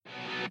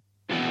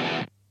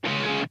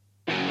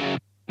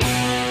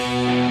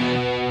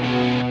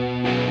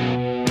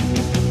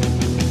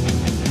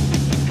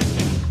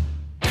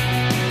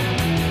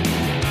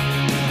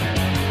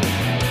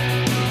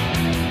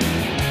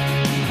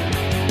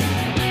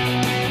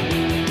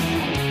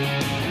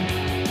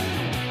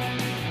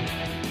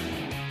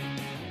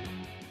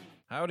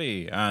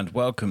Howdy, and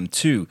welcome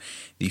to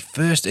the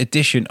first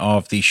edition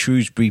of the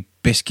Shrewsbury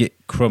Biscuit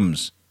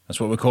Crumbs. That's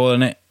what we're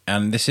calling it,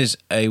 and this is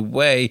a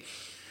way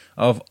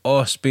of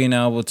us being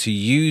able to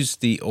use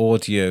the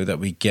audio that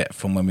we get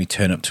from when we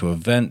turn up to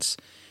events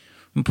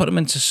and put them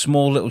into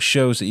small little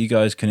shows that you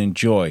guys can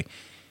enjoy.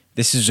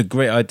 This is a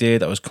great idea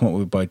that was come up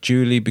with by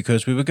Julie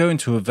because we were going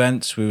to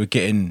events, we were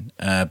getting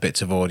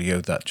bits of audio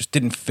that just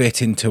didn't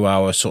fit into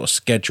our sort of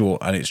schedule,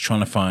 and it's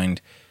trying to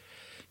find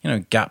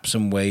gaps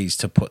and ways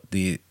to put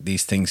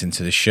these things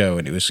into the show,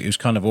 and it was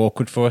kind of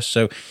awkward for us.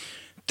 So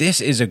this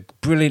is a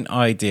brilliant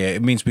idea.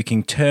 It means we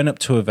can turn up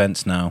to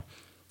events now.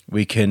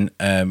 We can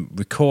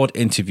record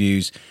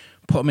interviews,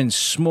 put them in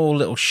small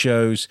little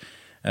shows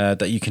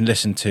that you can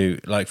listen to.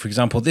 Like, for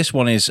example, this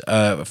one is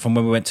from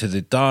when we went to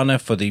the Dana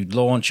for the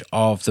launch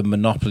of the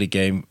Monopoly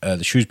game,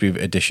 the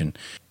Shrewsbury Edition.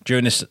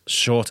 During this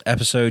short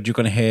episode, you're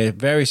going to hear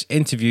various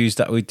interviews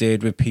that we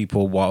did with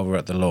people while we were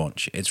at the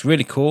launch. It's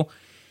really cool.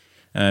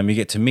 You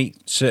get to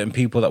meet certain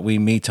people that we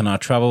meet on our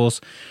travels,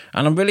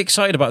 and I'm really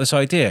excited about this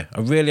idea. I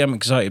really am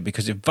excited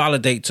because it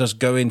validates us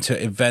going to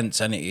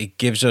events, and it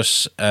gives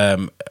us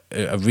a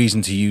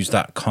reason to use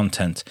that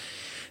content.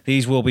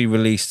 These will be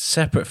released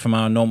separate from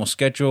our normal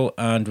schedule,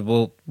 and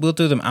we'll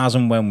do them as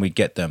and when we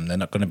get them. They're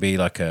not going to be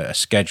like a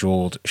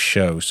scheduled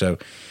show. So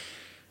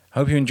I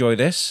hope you enjoy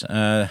this.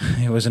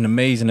 It was an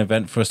amazing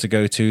event for us to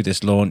go to,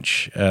 this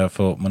launch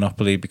for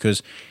Monopoly,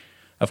 because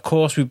of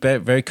course, we've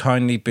very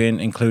kindly been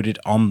included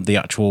on the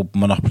actual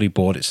Monopoly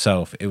board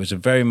itself. It was a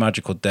very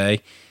magical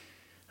day.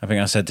 I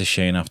think I said to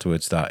Shane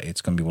afterwards that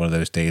it's going to be one of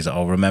those days that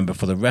I'll remember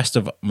for the rest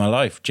of my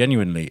life,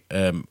 genuinely.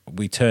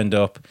 We turned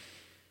up.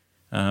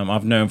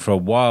 I've known for a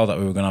while that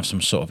we were going to have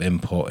some sort of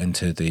input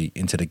into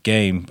the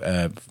game,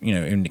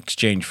 in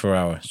exchange for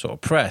our sort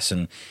of press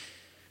and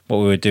what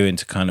we were doing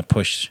to kind of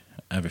push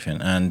everything.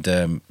 And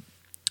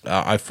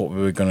I thought we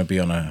were going to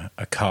be on a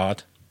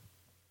card.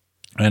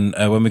 And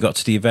when we got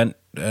to the event,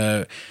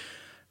 there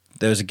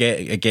was a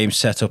game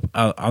set up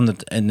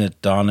in the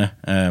Dana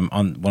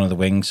on one of the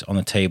wings on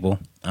the table,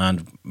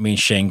 and me and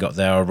Shane got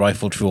there. I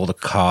rifled through all the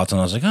cards, and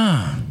I was like,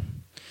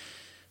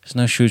 there's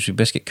no Shrewsbury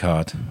Biscuit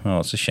card. Oh,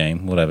 it's a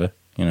shame. Whatever,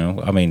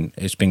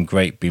 it's been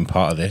great being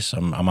part of this.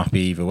 I'm happy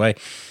either way.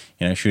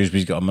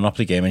 Shrewsbury's got a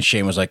Monopoly game, and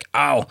Shane was like,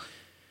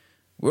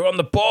 we're on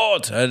the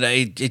board, and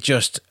it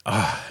just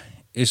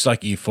it's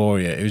like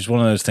euphoria. It was one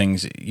of those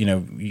things,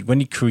 when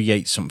you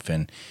create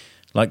something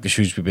like the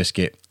Shrewsbury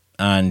Biscuit,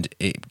 and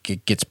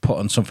it gets put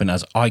on something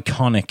as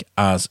iconic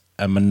as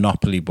a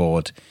Monopoly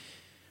board.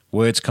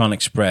 Words can't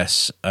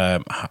express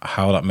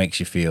how that makes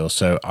you feel.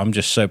 So I'm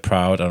just so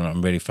proud, and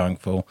I'm really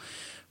thankful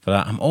for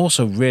that. I'm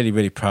also really,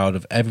 really proud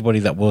of everybody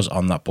that was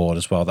on that board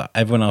as well, that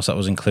everyone else that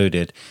was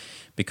included,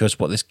 because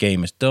what this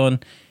game has done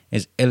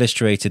is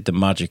illustrated the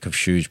magic of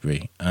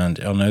Shrewsbury. And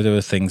I know there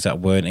were things that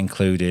weren't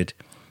included,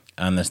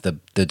 and there's the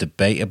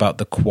debate about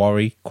the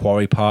Quarry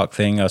Park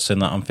thing. I've seen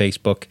that on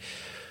Facebook.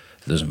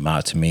 It doesn't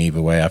matter to me either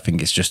way. I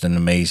think it's just an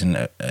amazing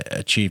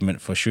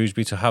achievement for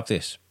Shrewsbury to have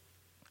this.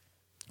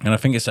 And I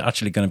think it's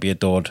actually going to be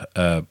adored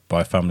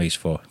by families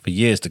for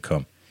years to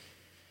come.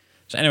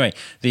 So anyway,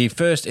 the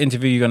first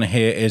interview you're going to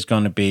hear is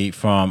going to be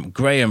from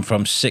Graham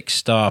from 6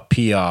 Star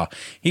PR.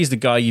 He's the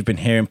guy you've been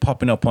hearing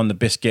popping up on the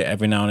Biscuit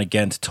every now and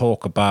again to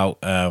talk about,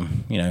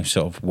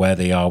 sort of where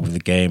they are with the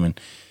game and,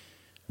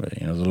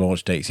 the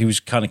launch dates. He was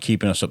kind of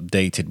keeping us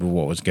updated with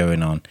what was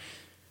going on.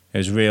 It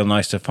was real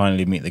nice to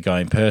finally meet the guy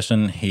in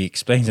person. He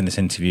explains in this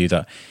interview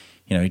that,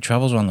 he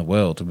travels around the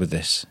world with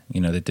this.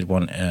 They did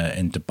one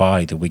in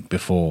Dubai the week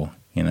before,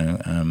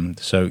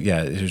 So,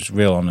 yeah, it was a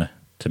real honour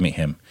to meet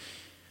him.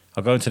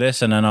 I'll go into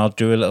this and then I'll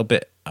do a little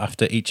bit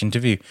after each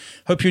interview.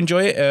 Hope you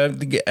enjoy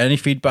it. Any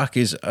feedback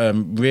is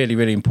really,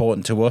 really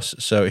important to us.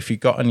 So if you've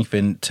got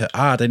anything to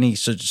add, any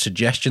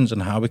suggestions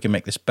on how we can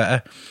make this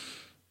better,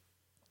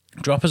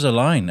 drop us a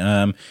line.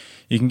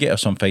 You can get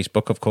us on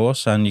Facebook, of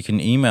course, and you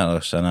can email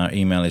us, and our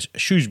email is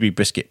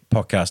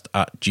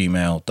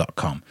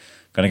shrewsburybiscuitpodcast@gmail.com.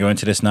 Going to go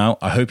into this now.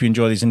 I hope you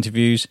enjoy these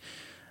interviews,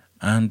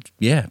 and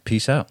yeah,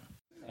 peace out.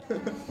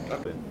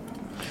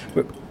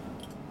 We're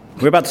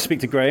about to speak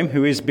to Graham,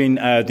 who has been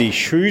the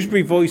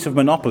Shrewsbury voice of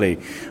Monopoly,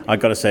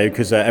 I've got to say,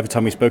 because every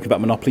time we've spoken about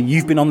Monopoly,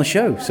 you've been on the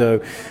show.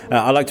 So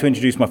I'd like to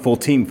introduce my full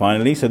team,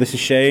 finally. So this is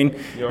Shane,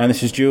 and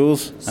this is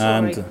Jules,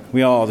 and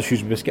we are the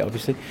Shrewsbury Biscuit,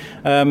 obviously.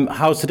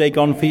 How's today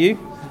gone for you?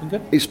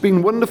 It's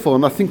been wonderful,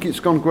 and I think it's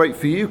gone great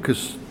for you,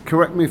 because,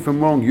 correct me if I'm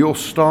wrong, you're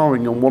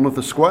starring on one of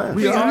the squares.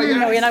 We are,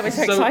 yeah. We're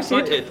so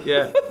excited.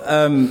 Yeah.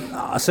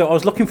 So I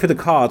was looking for the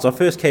cards. I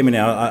first came in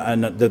here,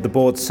 and the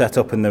board's set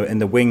up in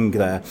the wing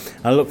there.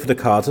 And I looked for the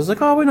cards. I was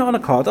like, we're not on a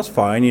card. That's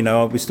fine.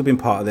 We've still been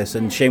part of this.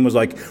 And Shane was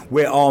like,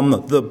 we're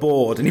on the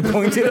board. And he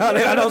pointed at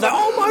it, and I was like,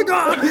 oh my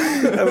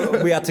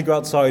God. We had to go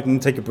outside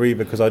and take a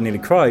breather because I nearly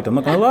cried. I'm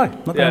not going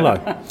to lie.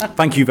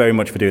 Thank you very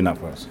much for doing that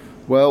for us.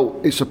 Well,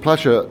 it's a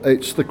pleasure.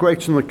 It's the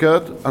great and the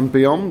good and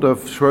beyond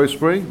of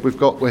Shrewsbury.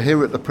 We're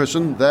here at the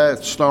prison. They're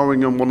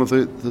starring on one of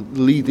the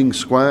leading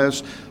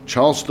squares.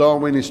 Charles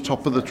Darwin is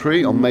top of the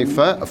tree on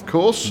Mayfair, of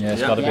course. Yeah,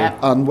 it's got to be.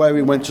 And where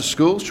he went to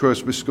school,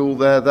 Shrewsbury School,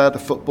 they're the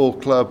football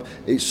club.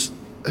 It's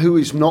who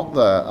is not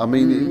there. I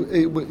mean,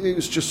 it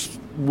was just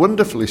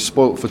wonderfully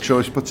spoilt for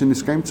choice putting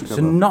this game together.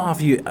 So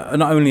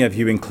not only have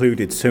you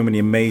included so many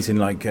amazing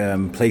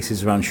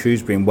places around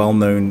Shrewsbury and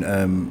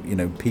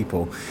well-known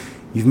people,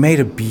 you've made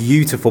a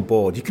beautiful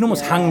board. You can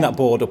almost hang that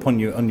board up on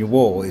your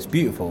wall. It's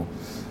beautiful.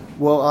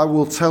 Well, I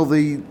will tell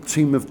the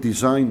team of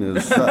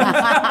designers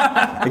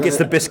that it gets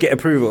the biscuit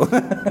approval.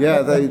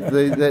 Yeah,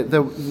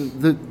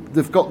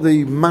 they've got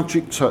the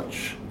magic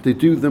touch. They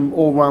do them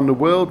all around the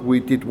world. We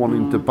did one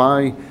in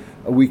Dubai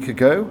a week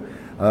ago,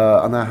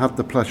 and I had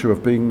the pleasure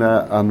of being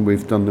there, and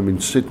we've done them in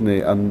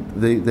Sydney, and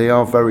they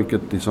are very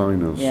good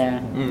designers.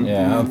 Yeah.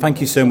 Yeah, and thank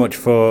you so much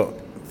for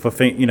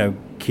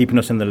keeping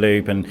us in the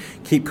loop and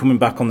keep coming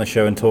back on the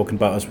show and talking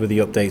about us with the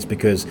updates,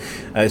 because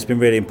it's been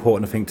really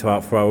important, I think,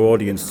 for our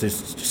audience to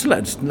just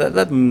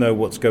let them know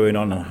what's going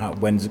on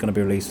and when's it going to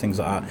be released, things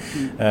like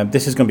that.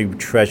 This is going to be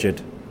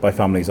treasured by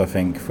families, I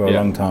think, for a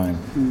long time.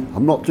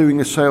 I'm not doing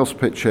a sales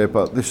pitch here,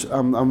 but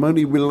I'm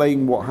only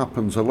relaying what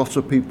happens. A lot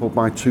of people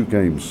buy 2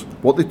 games.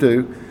 What they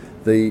do,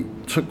 they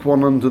took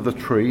one under the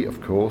tree, of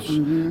course,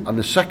 and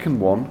the second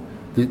one,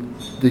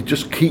 they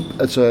just keep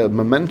as a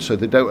memento.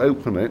 They don't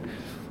open it.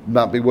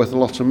 That'd be worth a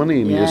lot of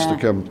money in years to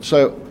come.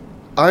 So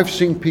I've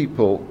seen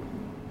people,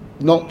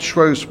 not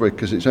Shrewsbury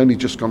because it's only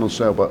just gone on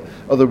sale, but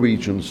other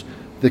regions,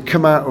 they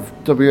come out of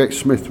WH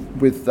Smith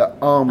with their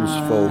arms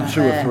full,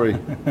 2 or 3.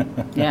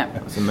 Yeah,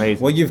 that's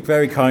amazing. Well, you've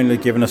very kindly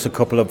given us a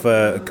couple of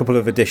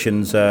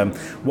additions.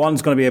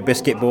 One's going to be a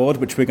biscuit board,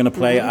 which we're going to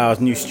play at our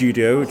new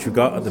studio, which we've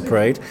got at the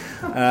parade,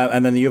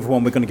 and then the other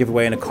one we're going to give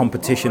away in a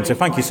competition. So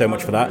thank you so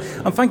much for that,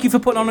 and thank you for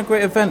putting on a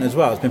great event as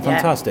well. It's been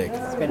fantastic.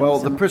 It's been well,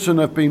 awesome. The Prison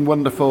have been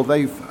wonderful.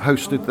 They've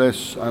hosted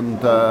this,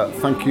 and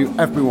thank you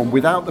everyone.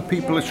 Without the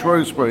people of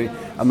Shrewsbury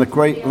and the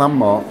great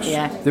landmarks,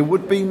 there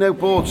would be no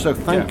board. So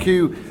thank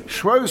you,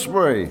 Shrewsbury.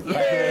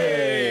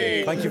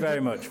 Yay! Thank you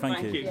very much.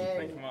 Thank you.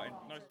 Thank you, Martin.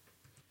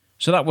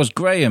 So that was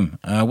Graham.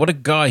 What a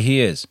guy he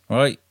is,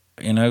 right?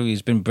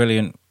 He's been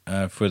brilliant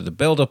for the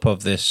build-up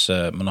of this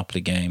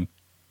Monopoly game.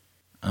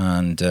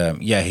 And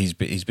he's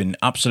been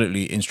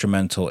absolutely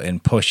instrumental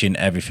in pushing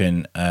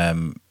everything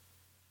and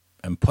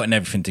putting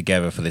everything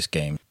together for this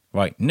game.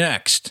 Right,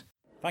 next.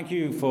 Thank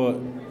you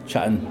for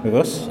chatting with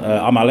us.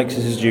 I'm Alex,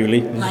 this is Julie,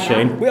 this is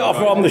Shane. We are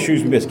from the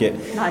Shrewsbury Biscuit.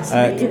 Nice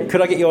to meet you.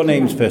 Could I get your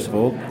names first of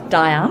all?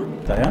 Diane.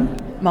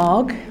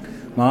 Mark,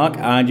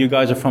 and you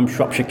guys are from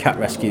Shropshire Cat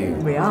Rescue.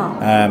 We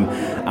are.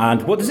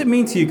 And what does it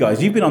mean to you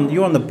guys? You're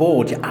on the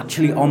board. You're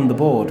actually on the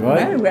board,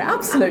 right? No, we're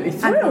absolutely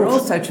thrilled. And we're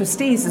also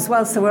trustees as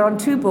well, so we're on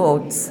 2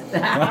 boards.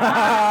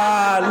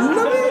 I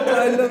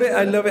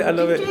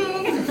love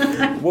it.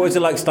 What was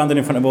it like standing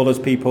in front of all those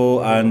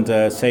people and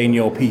saying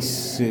your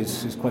piece?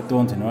 It's quite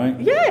daunting, right?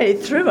 Yeah,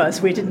 it threw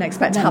us. We didn't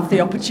expect to have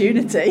the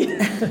opportunity.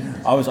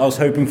 I was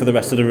hoping for the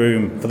rest of the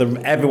room,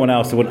 everyone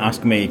else that wouldn't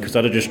ask me, because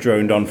I'd have just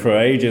droned on for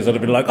ages. I'd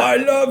have been like, I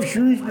love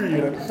Shrewsbury.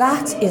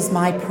 That is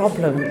my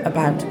problem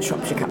about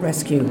Shropshire Cat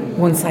Rescue.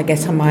 Once I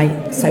get on my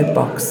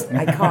soapbox,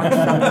 I can't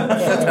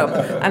shut up,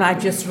 and I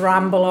just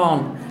ramble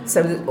on.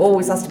 So there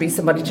always has to be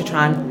somebody to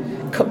try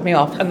and cut me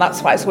off, and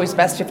that's why it's always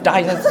best if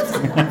Diana's.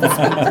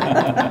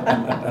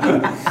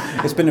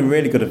 It's been a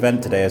really good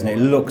event today, hasn't it?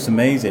 It looks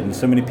amazing.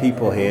 So many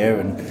people here,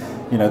 and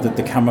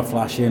the camera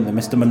flashing, the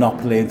Mr.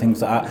 Monopoly and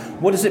things like that.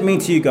 What does it mean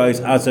to you guys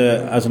as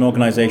an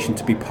organisation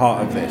to be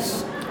part of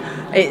this?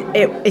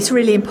 It's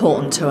really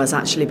important to us,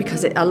 actually,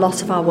 because a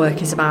lot of our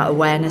work is about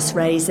awareness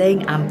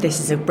raising, and this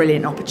is a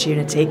brilliant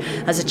opportunity.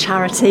 As a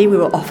charity, we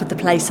were offered the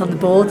place on the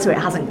board, so it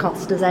hasn't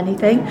cost us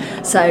anything.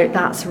 So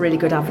that's really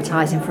good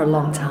advertising for a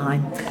long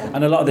time.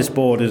 And a lot of this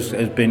board has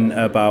been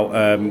about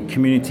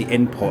community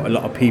input, a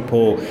lot of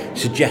people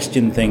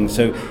suggesting things.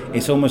 So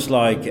it's almost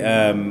like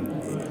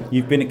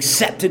you've been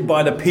accepted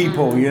by the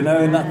people,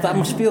 and that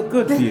must feel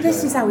good for you.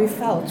 This is how we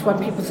felt when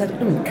people said,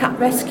 Cat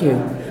Rescue.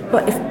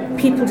 But if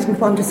people didn't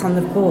want us on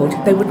the board,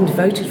 they wouldn't have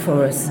voted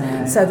for us.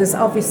 So there's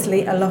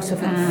obviously a lot of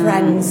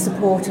friends,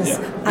 supporters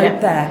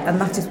out there,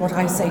 and that is what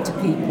I say to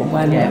people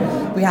when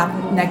we have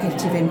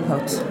negative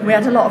input. We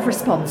had a lot of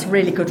response,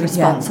 really good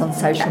response on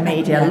social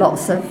media,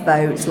 lots of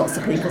votes, lots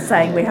of people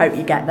saying we hope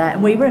you get there,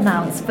 and we were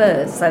announced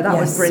first, so that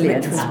was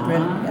brilliant. Which was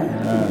brilliant.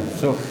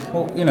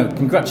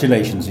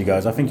 Congratulations, you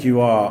guys. I think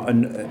you are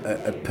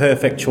a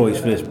perfect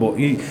choice for this board.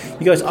 You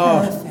guys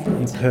are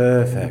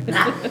perfect.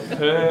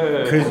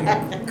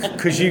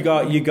 Because you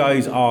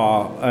guys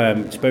are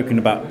spoken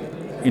about,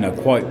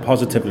 quite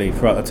positively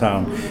throughout the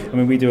town. I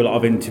mean, we do a lot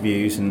of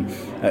interviews, and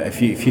a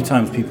few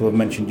times people have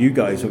mentioned you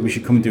guys, that we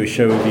should come and do a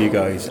show with you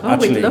guys. Oh,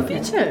 we'd love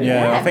you to.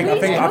 Yeah, I think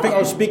I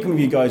was speaking with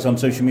you guys on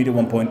social media at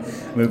one point,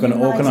 and we were going to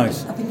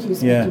organise. I think you were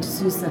speaking to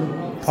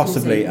Susan.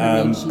 Possibly,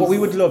 but we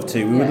would love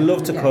to. We would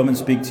love to come and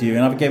speak to you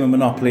and have a game of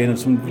Monopoly and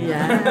some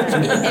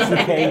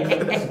cake,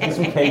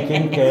 some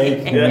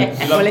cake. Yeah.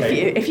 Well,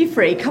 if you're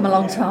free, come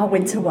along to our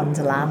Winter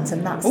Wonderland,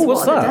 and that's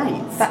what's that? The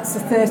dates. That's the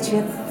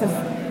 30th of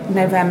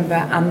November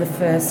and the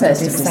 1st of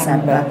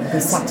December,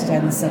 the Saturday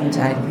and the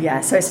Sunday.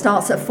 Yeah, so it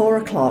starts at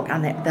 4:00,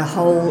 and the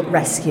whole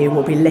rescue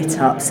will be lit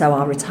up. So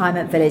our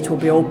retirement village will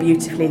be all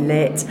beautifully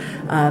lit.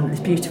 There's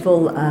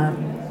beautiful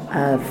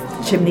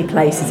chimney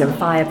places and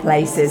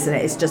fireplaces, and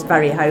it's just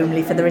very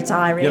homely for the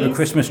retirees. You have a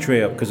Christmas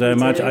tree up because I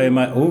imagine.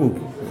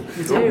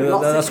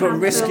 That's what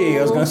risky.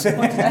 I was going to say.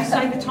 What did you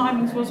say the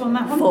timings was on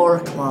that one? 4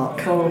 o'clock.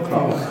 4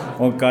 o'clock.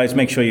 Well, guys,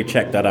 make sure you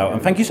check that out.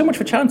 And thank you so much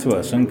for chatting to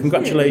us. And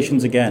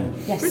congratulations again.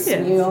 Yes,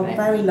 Brilliant. you are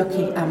very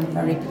lucky and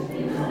very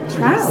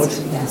Proud.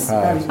 Yes,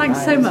 Proud. very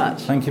Thanks proud. so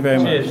much. Thank you very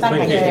much.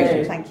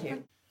 Thank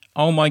you.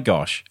 Oh my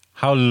gosh,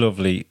 how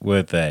lovely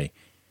were they?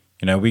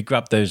 You know, we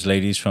grabbed those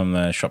ladies from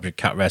the Shropshire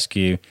Cat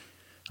Rescue,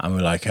 and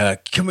we're like,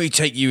 "Can we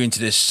take you into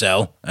this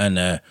cell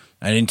and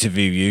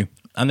interview you?"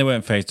 And they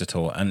weren't phased at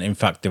all. And in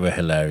fact, they were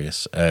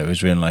hilarious. It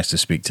was really nice to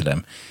speak to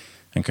them.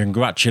 And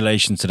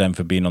congratulations to them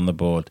for being on the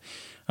board.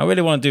 I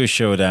really want to do a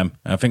show with them.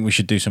 I think we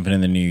should do something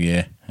in the new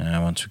year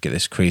once we get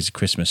this crazy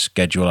Christmas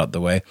schedule out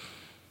the way.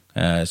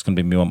 It's going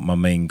to be my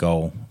main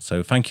goal.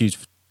 So thank you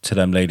to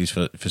them ladies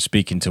for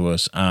speaking to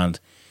us, and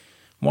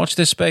watch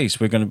this space.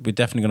 We're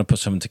definitely going to put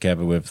something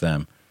together with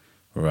them.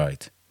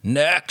 Right.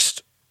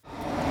 Next.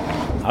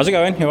 How's it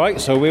going? You all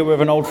right? So we're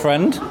with an old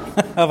friend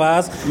of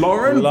ours.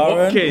 Lauren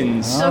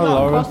Watkins. Oh,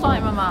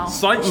 Lauren.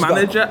 Site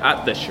manager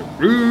at the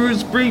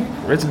Shrewsbury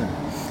Prison.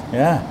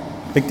 Yeah.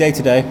 Big day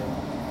today.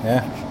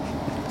 Yeah.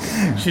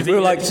 She's We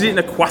were eating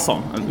a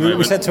croissant at the We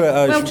moment. said to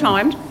her... Well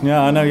timed.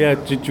 Yeah, I know, yeah.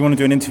 Do you want to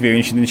do an interview?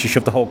 And she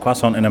shoved the whole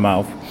croissant in her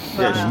mouth.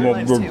 Food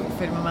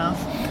in my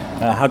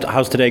mouth.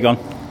 How's today gone?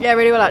 Yeah,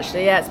 really well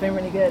actually. Yeah, it's been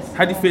really good.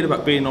 How do you feel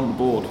about being on the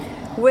board?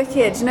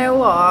 Wicked. You know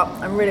what?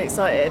 I'm really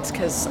excited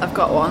because I've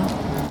got one.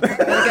 I'm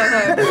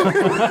gonna go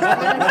home.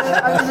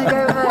 I'm gonna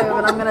go home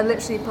and I'm gonna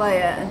literally play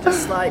it and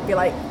just like be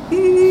like,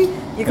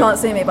 you can't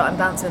see me, but I'm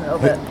dancing a little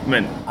bit.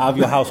 Out of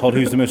your household,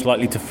 who's the most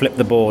likely to flip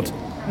the board?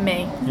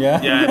 Me.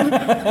 Yeah? Yeah.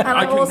 And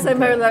I'm also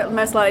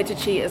most likely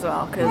to cheat as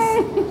well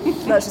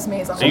because that's just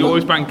me. So you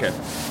always banker?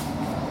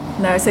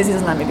 No, it says he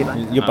doesn't let me be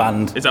banker. You're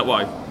banned. Is that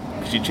why?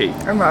 Because you cheat?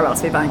 I'm right about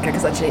to be banker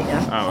because I cheat,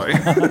 yeah. Oh,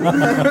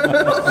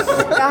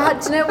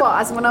 right. Do you know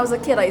what? When I was a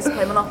kid, I used to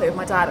play Monopoly with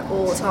my dad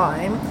all the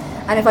time,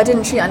 and if I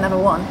didn't cheat, I never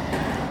won.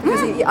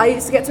 Because I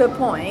used to get to a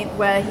point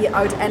where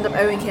I would end up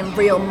owing him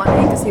real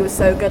money because he was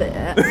so good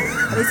at it.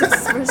 And he used to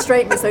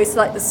frustrate me, so he used to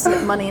like to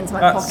slip money into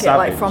my That's pocket,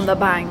 savage. like from the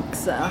bank.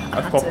 So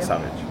That's proper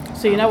savage.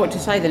 So you know what to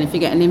say then if you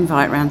get an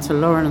invite round to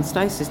Lauren and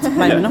Stacey's to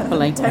play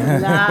Monopoly.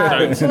 Don't.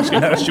 It's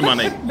going to cost you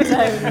money.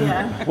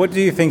 yeah. What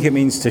do you think it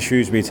means to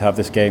Shrewsbury to have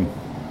this game?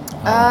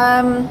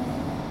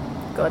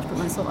 God, put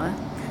myself there.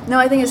 No,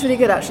 I think it's really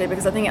good actually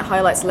because I think it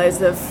highlights loads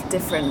of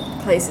different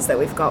places that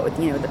we've got with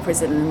the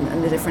prison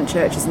and the different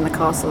churches and the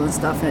castle and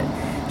stuff, and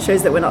it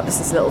shows that we're not just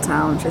this little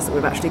town. It shows that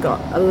we've actually got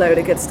a load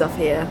of good stuff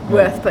here,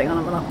 worth putting on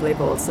a Monopoly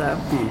board. So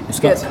it's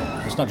good.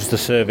 It's not just a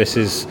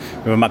services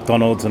with a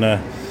McDonald's and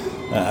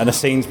a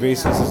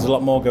Sainsbury's. There's a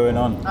lot more going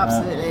on.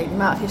 Absolutely, the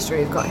amount of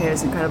history we've got here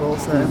is incredible.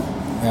 So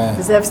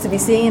deserves to be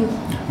seen.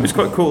 It's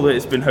quite cool that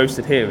it's been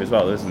hosted here as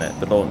well, isn't it?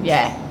 The launch.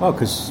 Yeah. Well,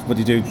 because what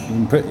do?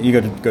 You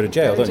go to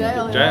jail, don't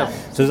you? Jail.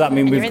 So does that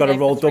mean we've got to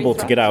roll double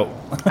to get out?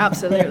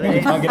 Absolutely.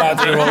 Can't get out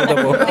to roll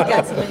double.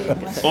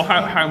 Or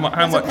how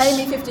much? Pay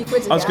me 50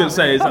 quid to get I was going to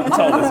say, is that the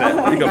toll, is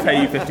it? You've got to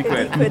pay you 50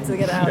 quid. 50 quid to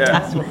get out.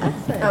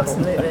 Yeah.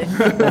 Absolutely.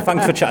 Well,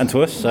 thanks for chatting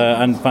to us,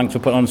 and thanks for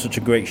putting on such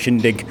a great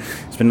shindig.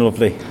 It's been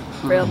lovely.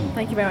 Real.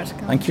 Thank you very much for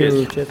coming. Thank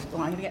you. Cheers.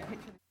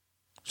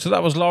 So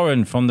that was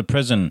Lauren from the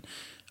prison.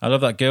 I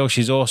love that girl.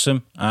 She's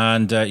awesome.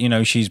 And,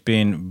 she's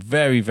been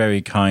very,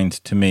 very kind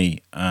to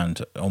me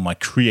and all my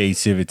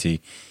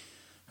creativity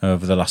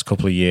over the last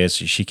couple of years.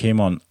 She came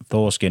on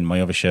Thorskin, my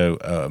other show.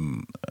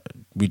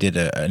 We did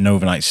an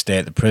overnight stay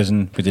at the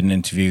prison. We did an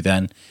interview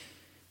then.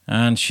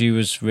 And she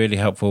was really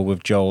helpful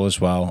with Joel as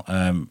well.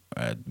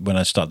 When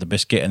I started the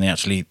biscuit, and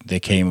they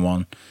came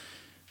on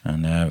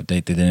and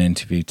they did an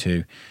interview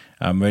too.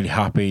 I'm really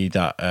happy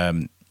that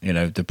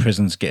the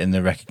prison's getting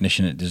the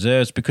recognition it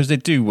deserves because they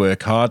do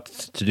work hard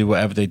to do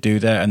whatever they do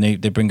there, and they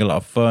bring a lot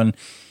of fun.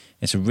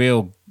 It's a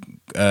real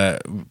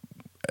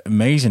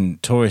amazing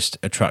tourist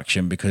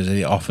attraction because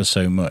they offer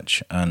so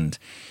much, and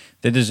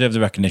they deserve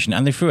the recognition.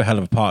 And they threw a hell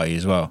of a party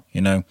as well,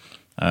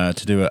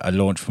 to do a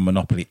launch for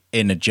Monopoly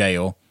in a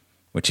jail,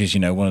 which is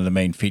one of the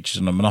main features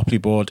on the Monopoly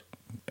board.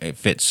 It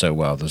fits so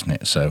well, doesn't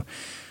it? So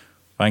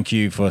thank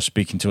you for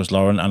speaking to us,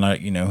 Lauren, and I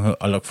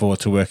look forward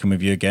to working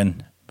with you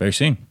again very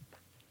soon.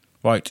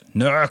 Right,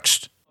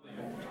 next.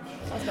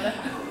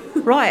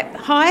 Right,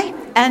 hi,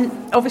 and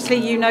obviously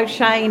you know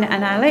Shane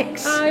and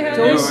Alex. Hi.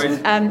 Joyce.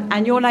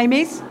 And your name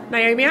is?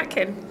 Naomi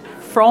Atkin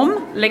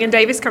From? Lingen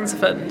Davies Cancer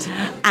Fund.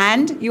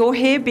 And you're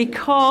here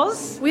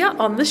because? We are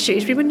on the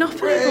Shrewsbury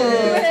Monopoly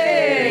board.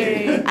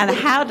 And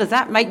how does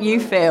that make you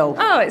feel?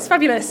 Oh, it's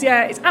fabulous.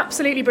 Yeah, it's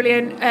absolutely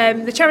brilliant.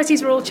 The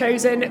charities were all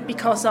chosen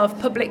because of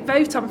public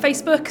vote on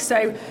Facebook,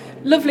 so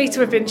lovely to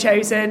have been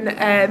chosen.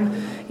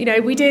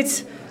 We did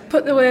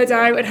put the word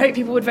out and hope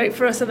people would vote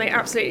for us, and they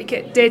absolutely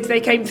did.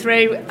 They came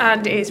through,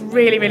 and it is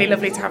really, really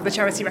lovely to have the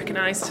charity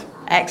recognised.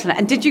 Excellent.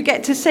 And did you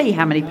get to see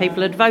how many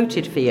people had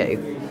voted for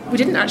you? We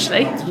didn't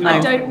actually. No.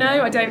 I don't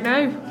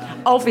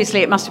know.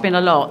 Obviously, it must have been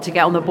a lot to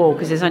get on the board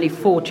because there's only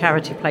 4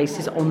 charity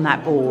places on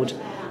that board.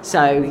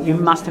 So you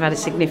must have had a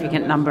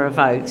significant number of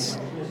votes.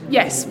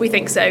 Yes, we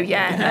think so.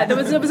 Yeah, there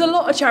was a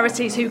lot of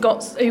charities who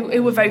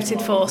were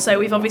voted for, so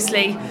we've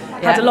obviously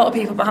had a lot of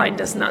people behind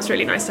us, and that's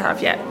really nice to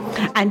have. Yeah.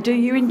 And do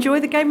you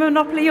enjoy the game of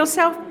Monopoly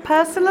yourself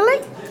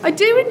personally? I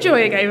do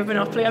enjoy a game of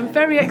Monopoly. I'm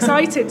very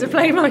excited to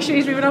play my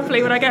Shrewsbury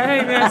Monopoly when I get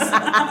home. Yes.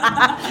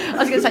 I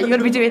was going to say, you're going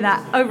to be doing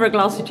that over a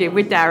glass of gin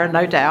with Darren,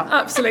 no doubt.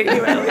 Absolutely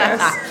will.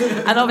 Yes.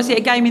 And obviously,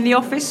 a game in the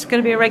office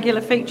going to be a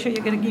regular feature.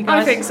 You guys?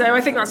 I think so.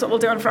 I think that's what we'll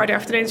do on Friday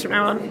afternoons from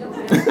now on.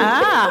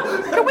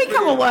 Can we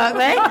come and work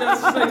there?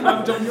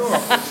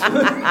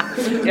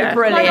 Yeah,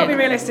 brilliant. Might not be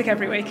realistic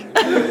every week.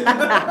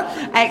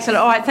 Excellent.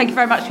 All right, thank you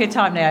very much for your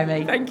time,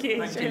 Naomi. Thank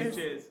you.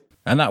 Cheers.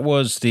 And that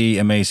was the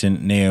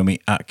amazing Naomi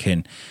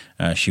Atkin.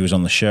 She was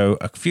on the show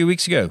a few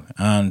weeks ago,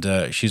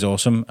 and she's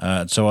awesome.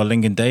 So are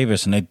Lingen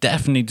Davies, and they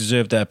definitely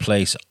deserve their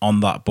place on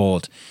that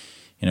board.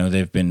 You know,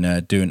 they've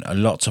been doing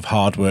lots of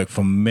hard work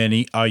for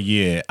many a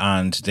year,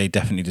 and they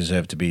definitely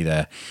deserve to be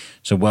there.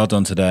 So well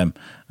done to them.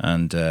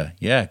 And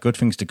good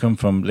things to come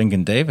from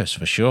Lingen Davies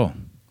for sure.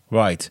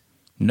 Right,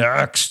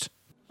 next.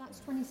 That's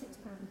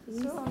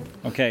 £26.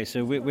 Okay,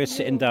 so we're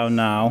sitting down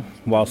now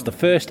whilst the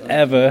first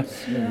ever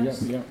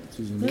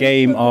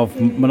game of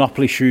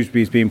Monopoly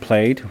Shrewsbury is being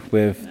played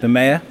with the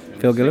Mayor,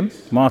 Phil Gillam,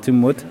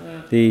 Martin Wood,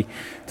 the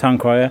Town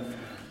Crier,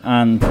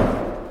 and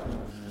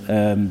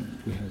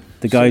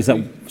the guys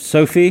that...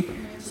 Sophie?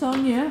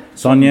 Sonia.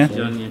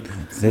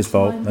 It's his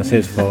fault. That's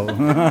his fault. I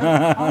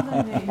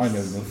know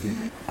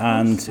nothing.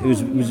 And it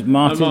was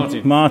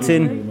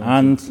Martin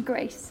and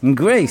Grace. And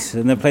Grace.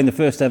 And they're playing the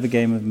first ever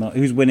game of...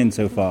 Who's winning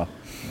so far?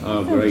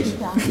 Oh, Grace.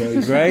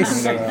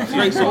 Grace?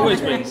 Grace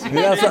always wins.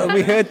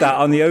 We heard that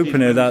on the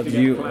opener, that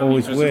you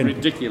always win.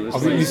 Ridiculous. I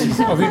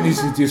think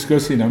this is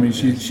disgusting. I mean,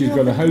 she's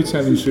got a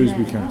hotel in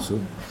Shrewsbury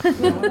Castle,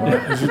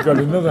 and she's got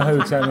another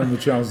hotel on the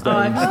Charles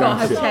Darwin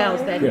Station.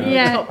 Hotels then.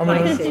 Yeah. Top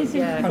places,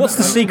 yeah. What's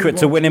the secret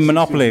to winning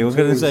Monopoly? I was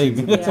going to say.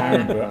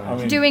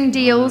 Doing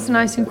deals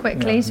nice and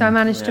quickly, so I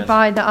managed to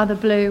buy the other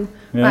blue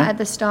right at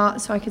the start,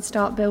 so I could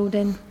start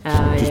building.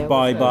 Just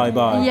buy. Yeah,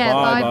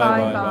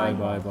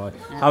 buy.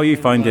 How are you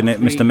finding it,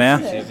 Mr. Mayor?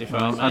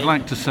 Well, I'd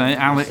like to say,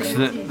 Alex,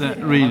 that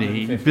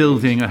really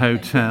building a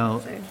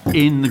hotel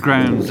in the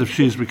grounds of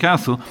Shrewsbury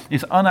Castle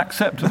is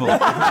unacceptable.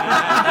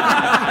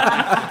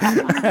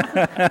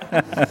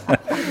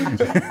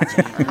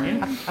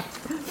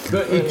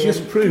 But it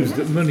just proves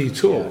that money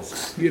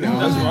talks. You know,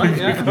 that's right.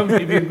 Yeah.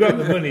 If you've got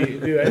the money, you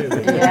do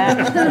anything.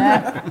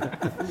 Yeah.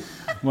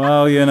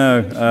 Well, you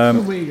know. Where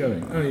are you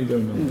going? How are you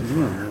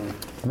doing?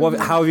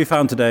 How have you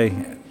found today?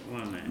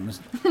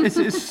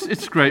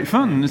 It's great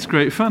fun. It's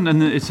great fun,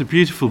 and it's a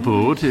beautiful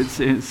board.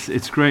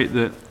 It's great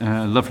that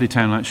a lovely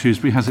town like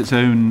Shrewsbury has its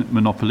own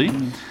Monopoly.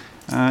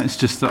 It's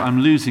just that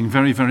I'm losing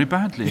very, very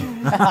badly.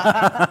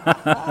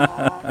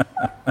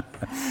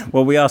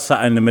 Well, we are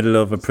sat in the middle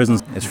of a prison.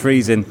 It's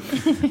freezing,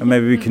 and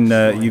maybe we can.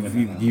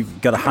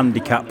 You've got a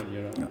handicap,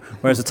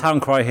 whereas the town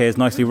cry here is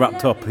nicely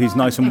wrapped up. He's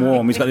nice and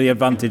warm. He's got the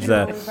advantage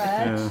there.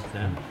 Yeah.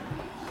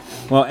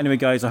 Well, anyway,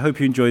 guys, I hope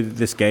you enjoyed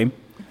this game.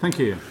 Thank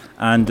you.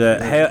 And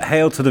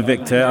hail to the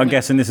victor. I'm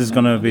guessing this is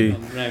going to be...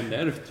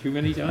 Too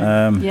many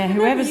times.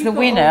 Whoever's the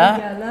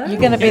winner, you're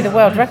going to be the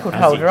world record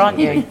holder, aren't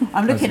you?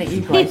 I'm looking at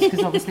you, Grace,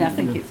 because obviously I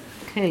think it's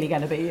clearly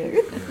going to be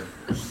you.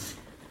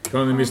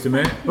 Come on then, Mr.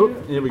 Mayor. Oh,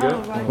 here we go.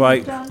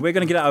 Right, we're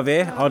going to get out of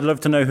here. I'd love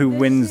to know who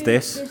wins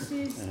this.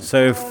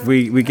 So if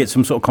we get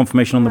some sort of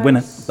confirmation on the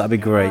winner, that'd be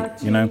great,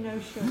 you know.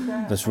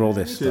 Let's roll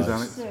this. Cheers,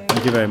 Alex.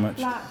 Thank you very much.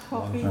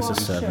 That's a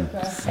 7.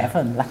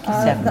 7, lucky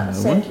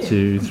 7. 1,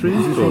 2,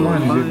 3, 4,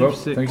 5,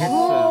 6, 7.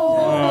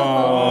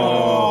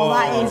 Oh,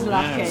 that is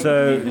lucky.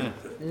 So,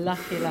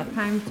 lucky.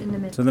 Pound in the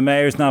middle. So the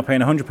Mayor is now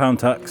paying £100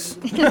 tax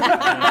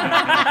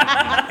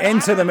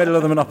into the middle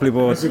of the Monopoly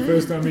board. That's the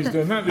first time he's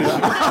done that this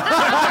year.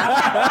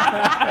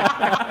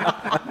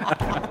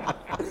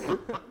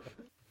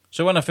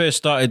 So when I first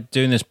started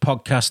doing this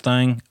podcast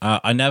thing,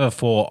 I never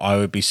thought I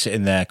would be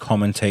sitting there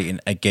commentating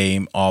a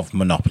game of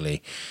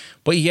Monopoly.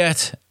 But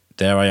yet,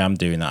 there I am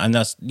doing that. And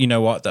that's, you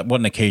know what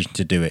an occasion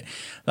to do it.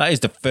 That is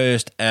the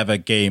first ever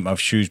game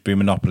of Shrewsbury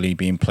Monopoly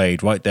being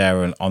played right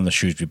there on the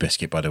Shrewsbury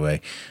Biscuit, by the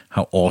way.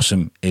 How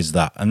awesome is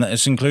that? And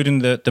that's including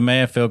the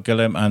Mayor, Phil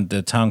Gillam, and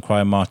the Town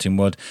Crier, Martin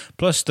Wood,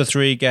 plus the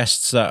 3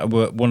 guests that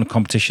won the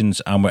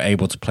competitions and were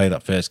able to play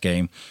that first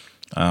game.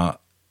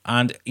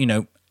 And, you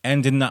know,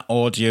 ending that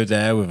audio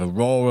there with a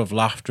roar of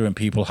laughter and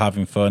people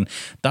having fun.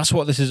 That's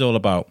what this is all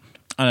about.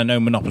 And I know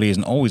Monopoly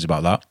isn't always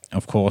about that,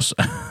 of course.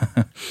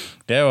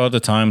 There are other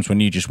times when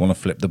you just want to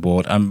flip the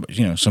board, and,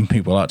 you know, some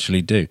people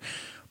actually do.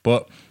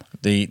 But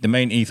the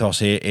main ethos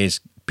here is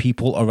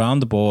people around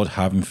the board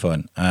having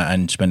fun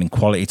and spending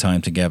quality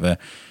time together.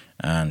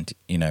 And,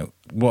 you know,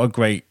 what a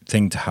great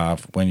thing to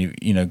have when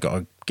you know, got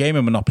a game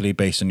of Monopoly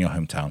based on your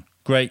hometown.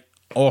 Great,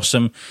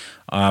 awesome.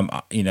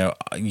 You know,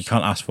 you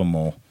can't ask for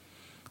more.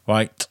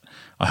 Right,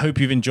 I hope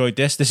you've enjoyed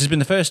this. This has been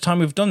the first time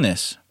we've done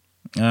this.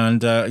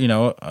 And, you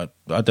know, I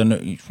don't know,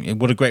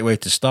 what a great way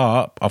to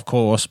start, of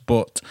course,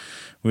 but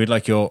we'd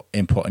like your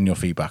input and your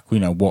feedback. You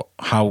know,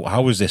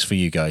 how was this for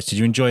you guys? Did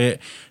you enjoy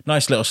it?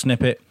 Nice little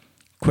snippet.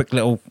 quick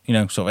little,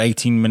 sort of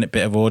 18-minute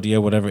bit of audio,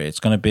 whatever it's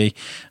going to be.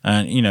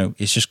 And,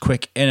 it's just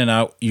quick in and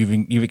out.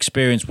 You've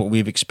experienced what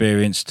we've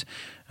experienced,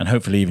 and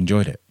hopefully you've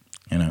enjoyed it,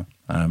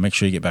 Make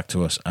sure you get back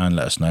to us and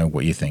let us know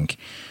what you think.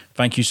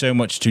 Thank you so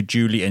much to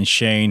Julie and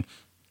Shane,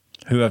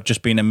 who have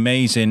just been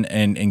amazing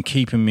in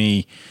keeping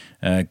me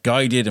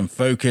guided and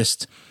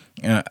focused,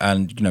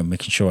 and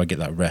making sure I get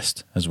that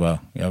rest as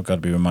well. I've got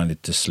to be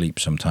reminded to sleep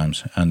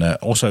sometimes, and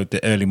also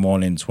the early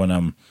mornings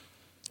when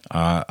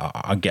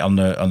I get on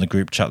the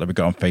group chat that we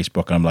got on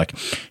Facebook, and I'm like,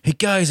 hey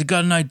guys, I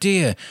got an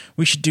idea.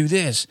 We should do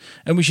this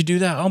and we should do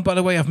that. Oh, by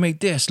the way, I've made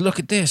this. Look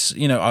at this.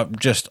 I'm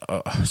just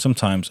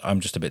sometimes I'm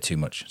just a bit too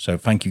much. So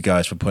thank you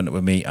guys for putting it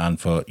with me and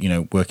for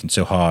working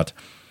so hard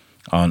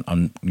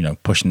on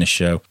pushing this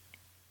show.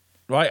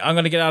 Right, I'm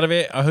going to get out of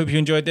it. I hope you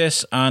enjoyed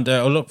this, and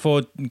I'll look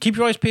forward. Keep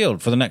your eyes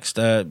peeled for the next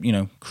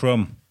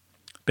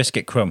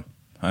biscuit crumb.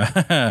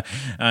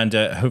 And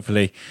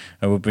hopefully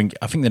we'll bring.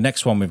 I think the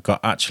next one we've got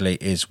actually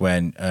is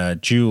when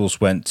Jules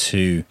went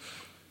to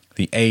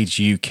the Age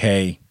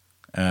UK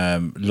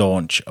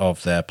launch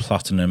of their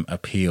Platinum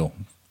Appeal.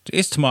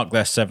 It's to mark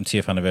their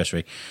 70th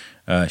anniversary.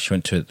 She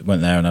went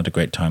there and had a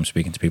great time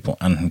speaking to people,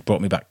 and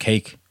brought me back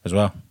cake as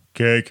well.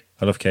 Cake,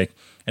 I love cake.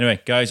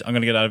 Anyway, guys, I'm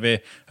going to get out of here.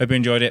 Hope you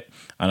enjoyed it,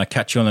 and I'll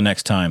catch you on the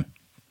next time.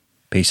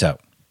 Peace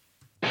out.